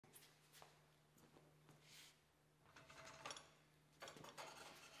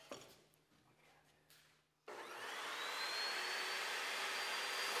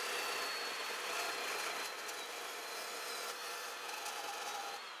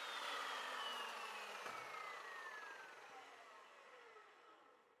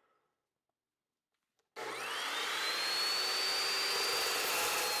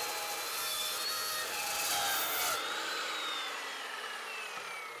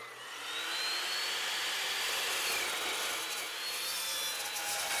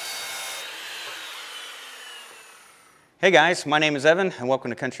Hey guys, my name is Evan and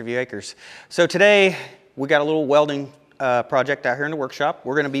welcome to Country View Acres. So today we got a little welding project out here in the workshop.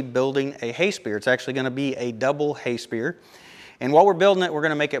 We're going to be building a hay spear. It's actually going to be a double hay spear. And while we're building it, we're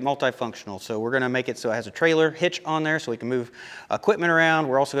going to make it multifunctional. So we're going to make it so it has a trailer hitch on there so we can move equipment around.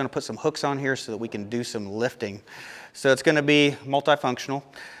 We're also going to put some hooks on here so that we can do some lifting. So it's going to be multifunctional.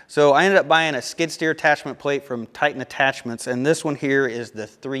 So I ended up buying a skid steer attachment plate from Titan Attachments, and this one here is the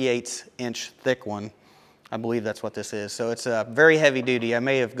 3/8 inch thick one. I believe that's what this is. So it's very heavy duty. I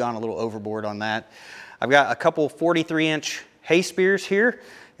may have gone a little overboard on that. I've got a couple 43-inch hay spears here,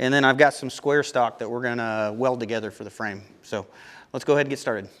 and then I've got some square stock that we're gonna weld together for the frame. So let's go ahead and get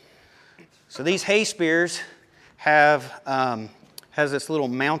started. So these hay spears has this little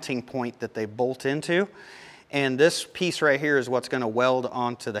mounting point that they bolt into, and this piece right here is what's gonna weld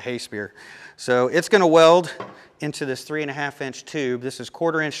onto the hay spear. So it's gonna weld into this 3.5-inch tube. This is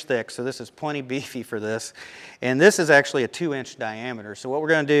 1/4 inch thick, so this is plenty beefy for this. And this is actually a 2-inch diameter. So what we're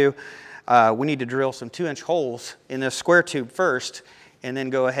gonna do, we need to drill some 2-inch holes in this square tube first, and then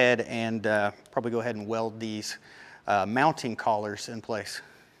go ahead and probably go ahead and weld these mounting collars in place.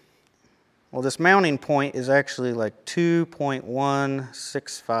 Well, this mounting point is actually like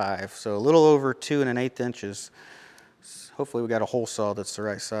 2.165, so a little over 2 1/8 inches. Hopefully we got a hole saw that's the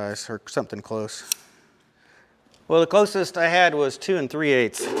right size, or something close. Well, the closest I had was 2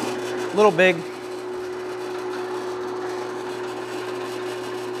 3/8. A little big.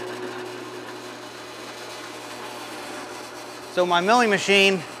 So my milling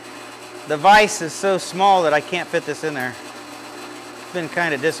machine, the vise is so small that I can't fit this in there. It's been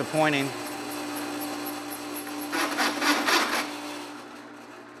kind of disappointing.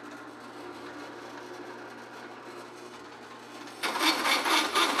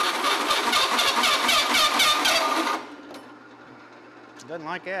 Doesn't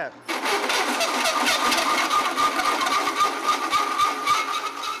like that.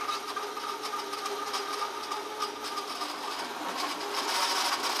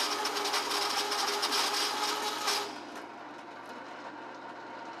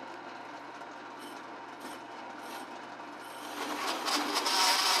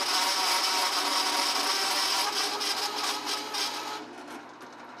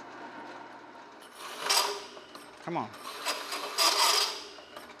 Come on.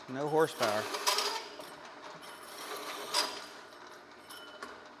 No horsepower.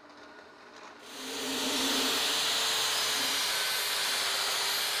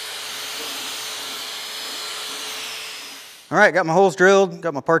 All right, got my holes drilled,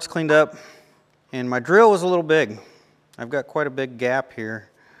 got my parts cleaned up, and my drill was a little big. I've got quite a big gap here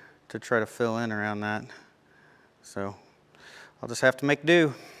to try to fill in around that. So I'll just have to make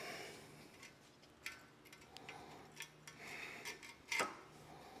do.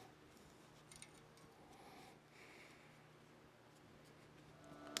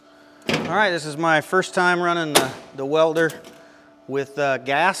 All right, this is my first time running the welder with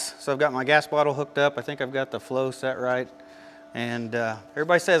gas. So I've got my gas bottle hooked up. I think I've got the flow set right. And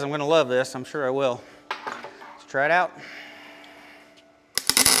everybody says I'm gonna love this. I'm sure I will. Let's try it out.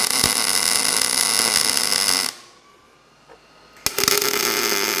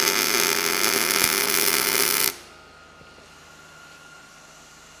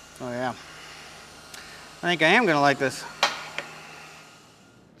 Oh yeah. I think I am gonna like this.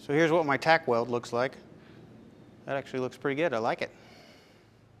 So here's what my tack weld looks like. That actually looks pretty good. I like it.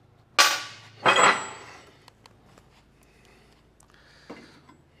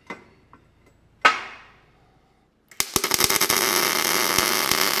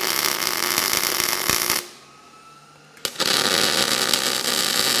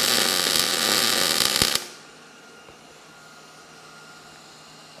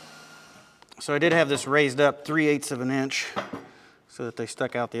 So I did have this raised up 3/8 of an inch, so that they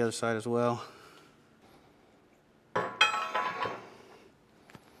stuck out the other side as well.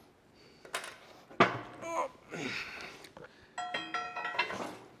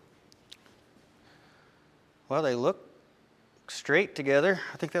 Well, they look straight together.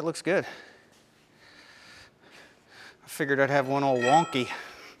 I think that looks good. I figured I'd have one all wonky.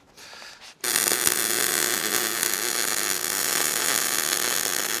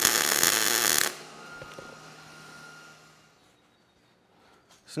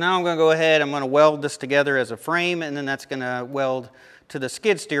 So now I'm going to go ahead, I'm going to weld this together as a frame, and then that's going to weld to the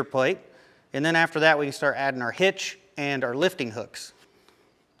skid steer plate. And then after that we can start adding our hitch and our lifting hooks.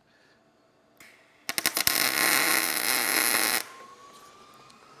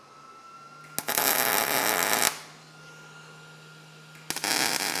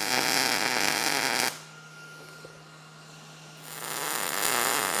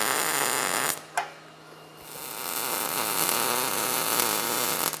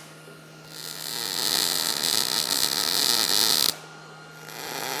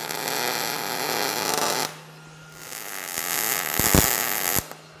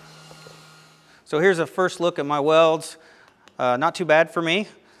 So here's a first look at my welds. Not too bad for me.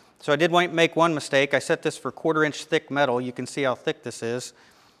 So I did make one mistake. I set this for 1/4 inch thick metal. You can see how thick this is.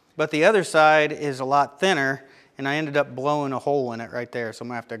 But the other side is a lot thinner, and I ended up blowing a hole in it right there. So I'm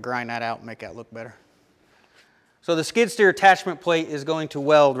gonna have to grind that out and make that look better. So the skid steer attachment plate is going to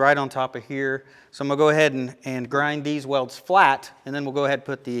weld right on top of here. So I'm gonna go ahead and grind these welds flat, and then we'll go ahead and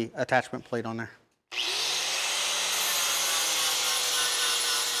put the attachment plate on there.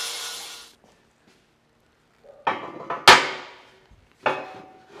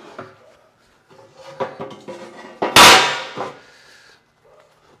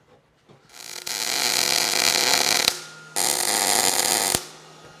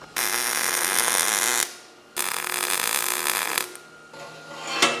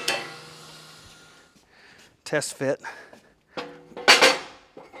 Test fit.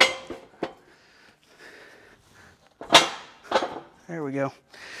 There we go.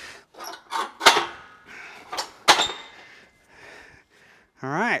 All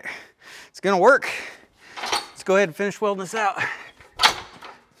right, it's gonna work. Let's go ahead and finish welding this out.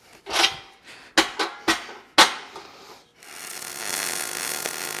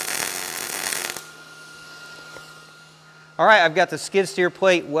 All right, I've got the skid steer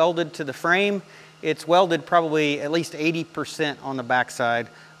plate welded to the frame. It's welded probably at least 80% on the backside.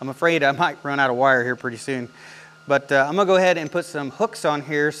 I'm afraid I might run out of wire here pretty soon. But I'm gonna go ahead and put some hooks on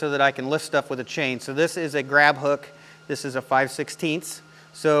here so that I can lift stuff with a chain. So this is a grab hook. This is a 5/16.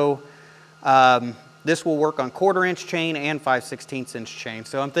 So this will work on 1/4 inch chain and 5/16 inch chain.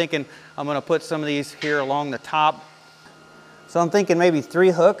 So I'm thinking I'm gonna put some of these here along the top. So I'm thinking maybe 3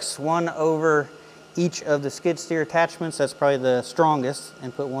 hooks, one over each of the skid steer attachments. That's probably the strongest,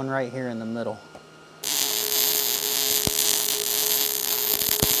 and put one right here in the middle.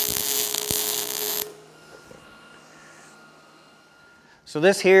 So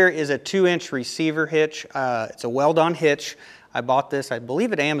this here is a 2-inch receiver hitch. It's a weld-on hitch. I bought this, I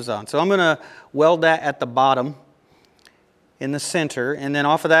believe, at Amazon. So I'm gonna weld that at the bottom in the center, and then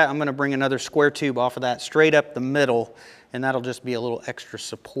off of that, I'm gonna bring another square tube off of that straight up the middle, and that'll just be a little extra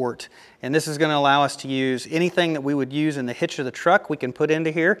support. And this is gonna allow us to use anything that we would use in the hitch of the truck, we can put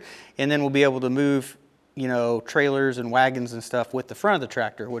into here, and then we'll be able to move, you know, trailers and wagons and stuff with the front of the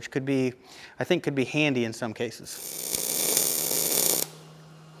tractor, which could be, I think could be handy in some cases.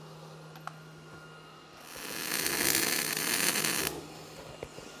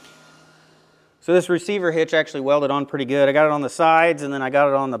 So this receiver hitch actually welded on pretty good. I got it on the sides, and then I got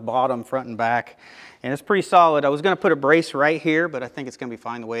it on the bottom, front and back, and it's pretty solid. I was gonna put a brace right here, but I think it's gonna be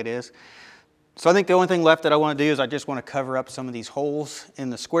fine the way it is. So I think the only thing left that I wanna do is I just wanna cover up some of these holes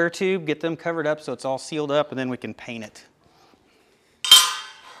in the square tube, get them covered up so it's all sealed up, and then we can paint it.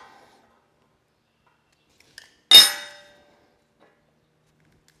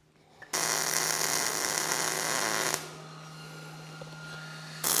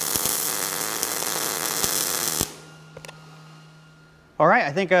 All right,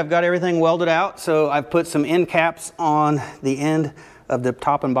 I think I've got everything welded out. So I've put some end caps on the end of the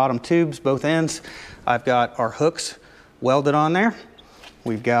top and bottom tubes, both ends. I've got our hooks welded on there.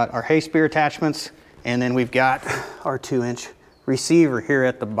 We've got our hay spear attachments, and then we've got our 2-inch receiver here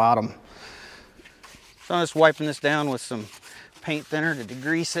at the bottom. So I'm just wiping this down with some paint thinner to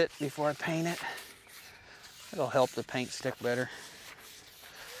degrease it before I paint it. It'll help the paint stick better.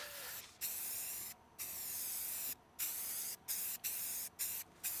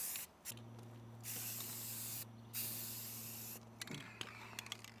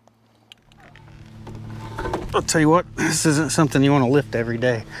 I'll tell you what, this isn't something you want to lift every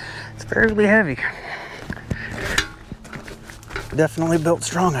day. It's fairly heavy. Definitely built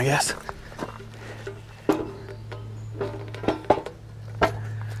strong, I guess.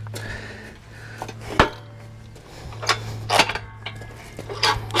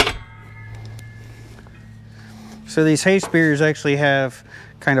 So these hay spears actually have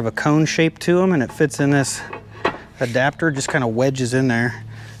kind of a cone shape to them, and it fits in this adapter, just kind of wedges in there.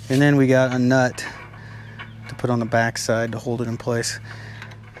 And then we got a nut to put on the back side to hold it in place.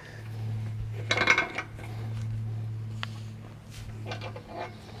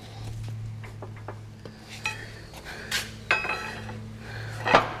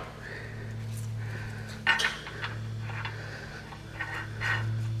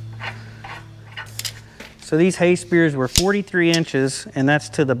 So these hay spears were 43 inches, and that's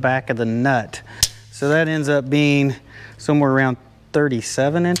to the back of the nut. So that ends up being somewhere around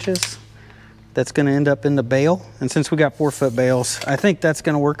 37 inches. That's gonna end up in the bale. And since we got 4-foot bales, I think that's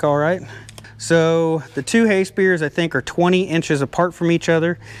gonna work all right. So the two hay spears, I think, are 20 inches apart from each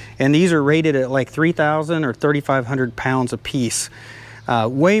other. And these are rated at like 3,000 or 3,500 pounds a piece.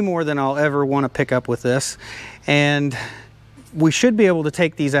 way more than I'll ever want to pick up with this. And we should be able to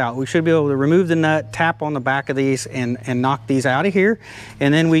take these out. We should be able to remove the nut, tap on the back of these, and knock these out of here.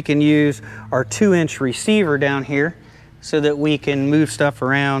 And then we can use our 2-inch receiver down here so that we can move stuff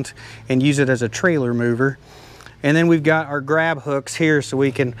around and use it as a trailer mover. And then we've got our grab hooks here so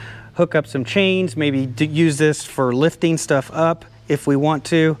we can hook up some chains, maybe use this for lifting stuff up if we want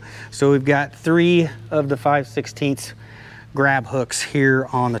to. So we've got 3 of the 5/16 grab hooks here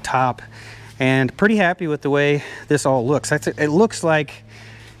on the top, and pretty happy with the way this all looks. It looks like,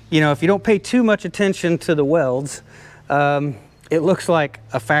 you know, if you don't pay too much attention to the welds, it looks like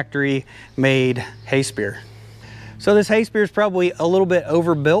a factory made hay spear. So this hay spear is probably a little bit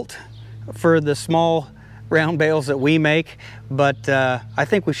overbuilt for the small round bales that we make, but I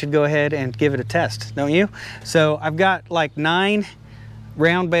think we should go ahead and give it a test, don't you? So I've got like 9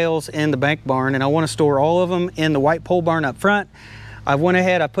 round bales in the bank barn, and I want to store all of them in the white pole barn up front. I went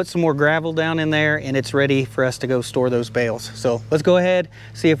ahead, I put some more gravel down in there, and it's ready for us to go store those bales. So let's go ahead,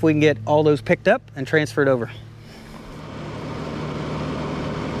 see if we can get all those picked up and transferred over.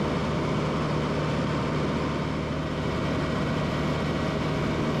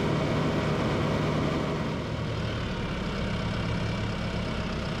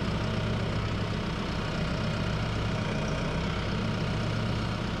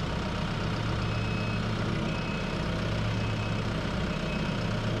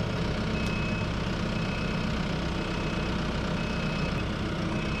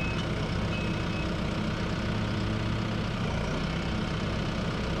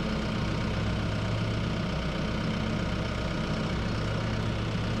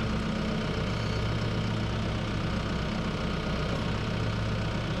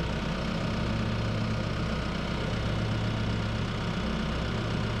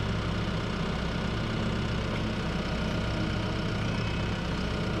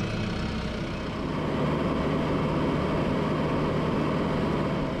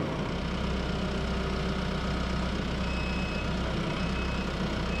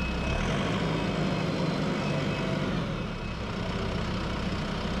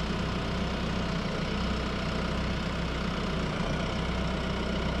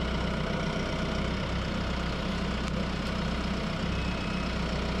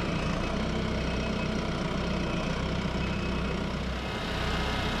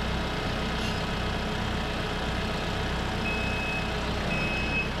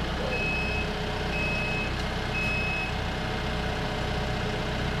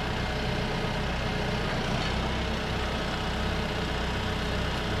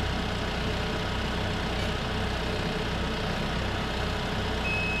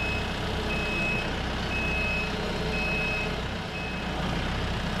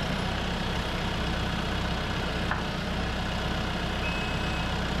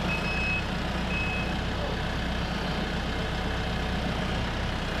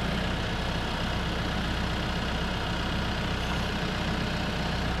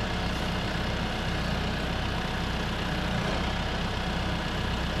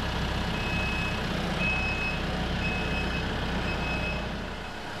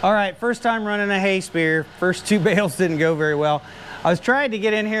 All right, first time running a hay spear. First 2 bales didn't go very well. I was trying to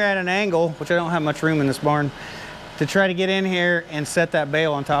get in here at an angle, which I don't have much room in this barn, to try to get in here and set that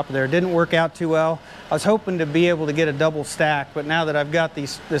bale on top of there. It didn't work out too well. I was hoping to be able to get a double stack, but now that I've got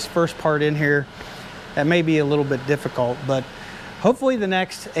this first part in here, that may be a little bit difficult, but hopefully the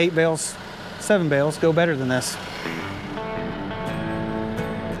next 8 bales, 7 bales go better than this.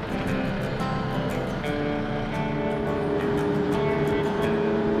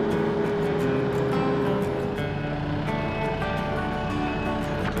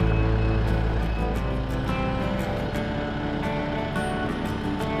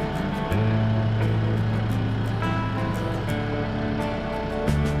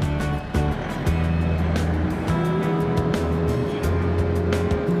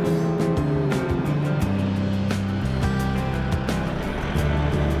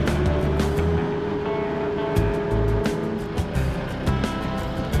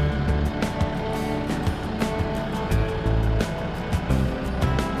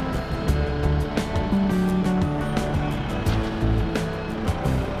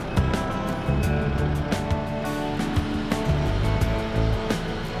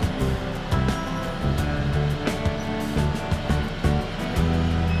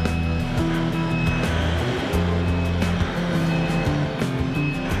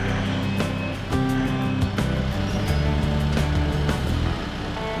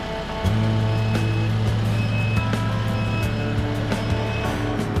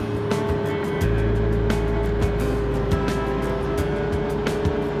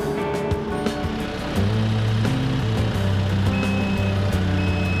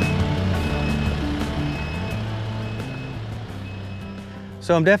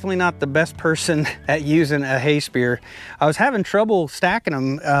 So I'm definitely not the best person at using a hay spear. I was having trouble stacking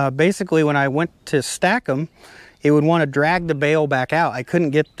them. Basically, when I went to stack them, it would want to drag the bale back out. I couldn't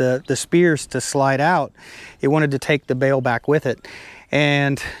get the spears to slide out. It wanted to take the bale back with it.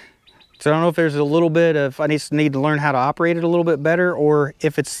 And so I don't know if there's a little bit of, I need to learn how to operate it a little bit better, or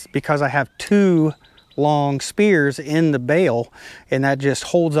if it's because I have two long spears in the bale and that just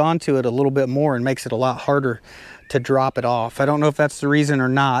holds onto it a little bit more and makes it a lot harder to drop it off. I don't know if that's the reason or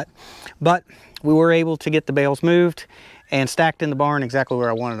not, but we were able to get the bales moved and stacked in the barn exactly where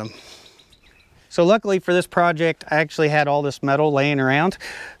I wanted them. So luckily for this project, I actually had all this metal laying around.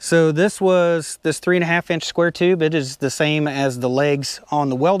 So this was this 3.5-inch square tube. It is the same as the legs on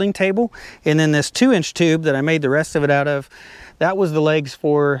the welding table. And then this 2-inch tube that I made the rest of it out of, that was the legs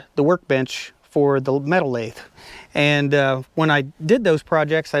for the workbench for the metal lathe. And when I did those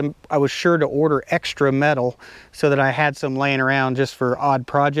projects, I was sure to order extra metal so that I had some laying around just for odd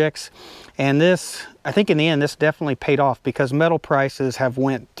projects. And this, I think in the end, this definitely paid off because metal prices have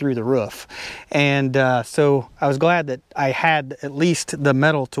went through the roof. And so I was glad that I had at least the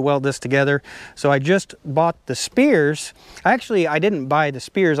metal to weld this together. So I just bought the spears. Actually, I didn't buy the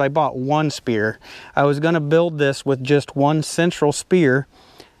spears, I bought one spear. I was gonna build this with just one central spear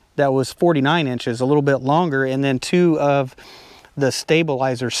that was 49 inches, a little bit longer, and then two of the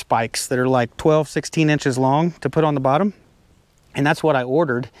stabilizer spikes that are like 12, 16 inches long to put on the bottom. And that's what I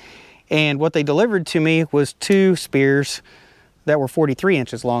ordered. And what they delivered to me was two spears that were 43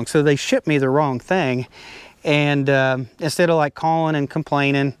 inches long. So they shipped me the wrong thing. And instead of like calling and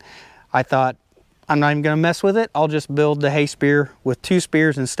complaining, I thought, I'm not even gonna mess with it. I'll just build the hay spear with two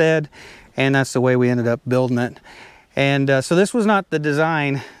spears instead. And that's the way we ended up building it. And so this was not the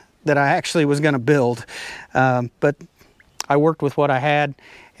design that I actually was going to build, but I worked with what I had,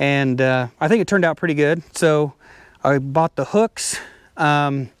 and I think it turned out pretty good. So I bought the hooks,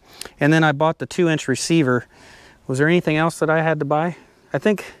 and then I bought the 2-inch receiver. Was there anything else that I had to buy? I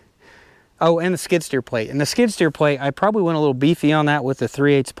think, oh, and the skid steer plate. And the skid steer plate, I probably went a little beefy on that with the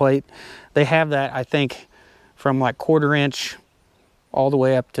 3/8 plate. They have that, I think, from like 1/4 inch all the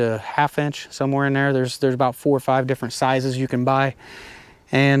way up to 1/2 inch, somewhere in there. There's about 4 or 5 different sizes you can buy.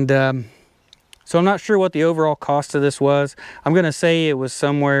 And so I'm not sure what the overall cost of this was. I'm gonna say it was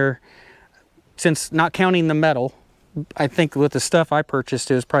somewhere, since not counting the metal, I think with the stuff I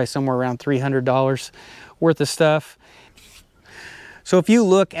purchased, it was probably somewhere around $300 worth of stuff. So if you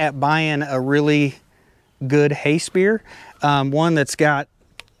look at buying a really good hay spear, one that's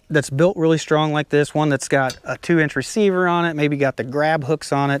built really strong like this, one that's got a 2-inch receiver on it, maybe got the grab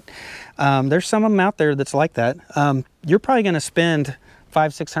hooks on it. There's some of them out there that's like that. You're probably gonna spend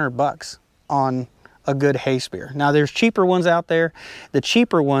 $500-600 on a good hay spear. Now there's cheaper ones out there. The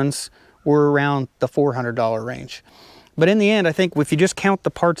cheaper ones were around the $400 range. But in the end, I think if you just count the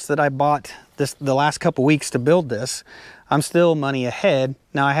parts that I bought the last couple weeks to build this, I'm still money ahead.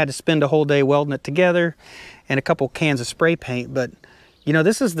 Now I had to spend a whole day welding it together and a couple cans of spray paint, but you know,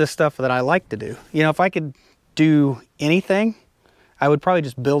 this is the stuff that I like to do. You know, if I could do anything, I would probably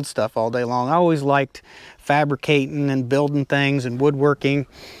just build stuff all day long. I always liked fabricating and building things and woodworking.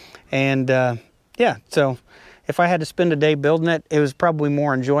 And yeah, so if I had to spend a day building it, it was probably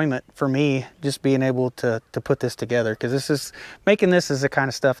more enjoyment for me just being able to put this together, because making this is the kind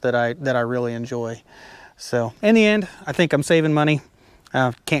of stuff that I really enjoy. So in the end, I think I'm saving money.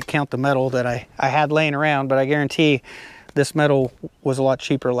 Can't count the metal that I had laying around, but I guarantee this metal was a lot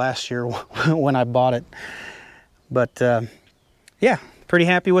cheaper last year when I bought it. But yeah, pretty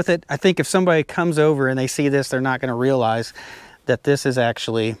happy with it. I think if somebody comes over and they see this, they're not going to realize that this is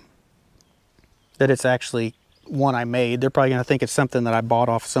actually, it's actually one I made. They're probably going to think it's something that I bought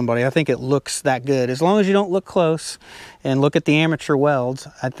off somebody. I think it looks that good. As long as you don't look close and look at the amateur welds,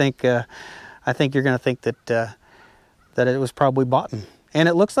 I think you're going to think that that it was probably bought. And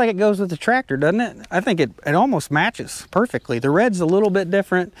it looks like it goes with the tractor, doesn't it? I think it almost matches perfectly. The red's a little bit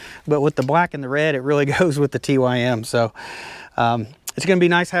different, but with the black and the red, it really goes with the TYM. So it's gonna be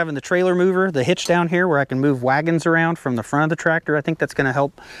nice having the trailer mover, the hitch down here where I can move wagons around from the front of the tractor. I think that's gonna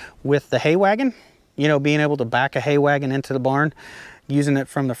help with the hay wagon. You know, being able to back a hay wagon into the barn, using it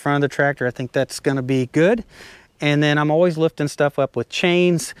from the front of the tractor, I think that's gonna be good. And then I'm always lifting stuff up with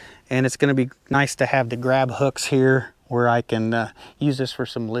chains, and it's gonna be nice to have the grab hooks here where I can use this for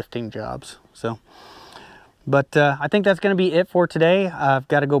some lifting jobs. So, but I think that's going to be it for today. I've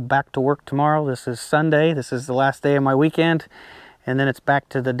got to go back to work tomorrow. This is Sunday. This is the last day of my weekend, and then it's back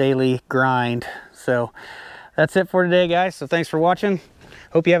to the daily grind. So that's it for today, guys. So thanks for watching.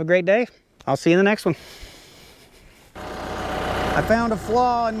 Hope you have a great day. I'll see you in the next one. I found a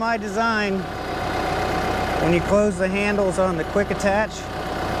flaw in my design. When you close the handles on the quick attach,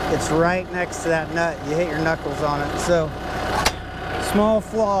 it's right next to that nut. You hit your knuckles on it. So, small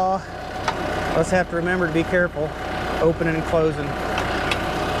flaw. Let's have to remember to be careful opening and closing.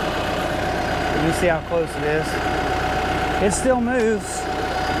 You see how close it is. It still moves,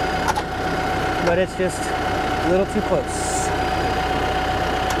 but it's just a little too close.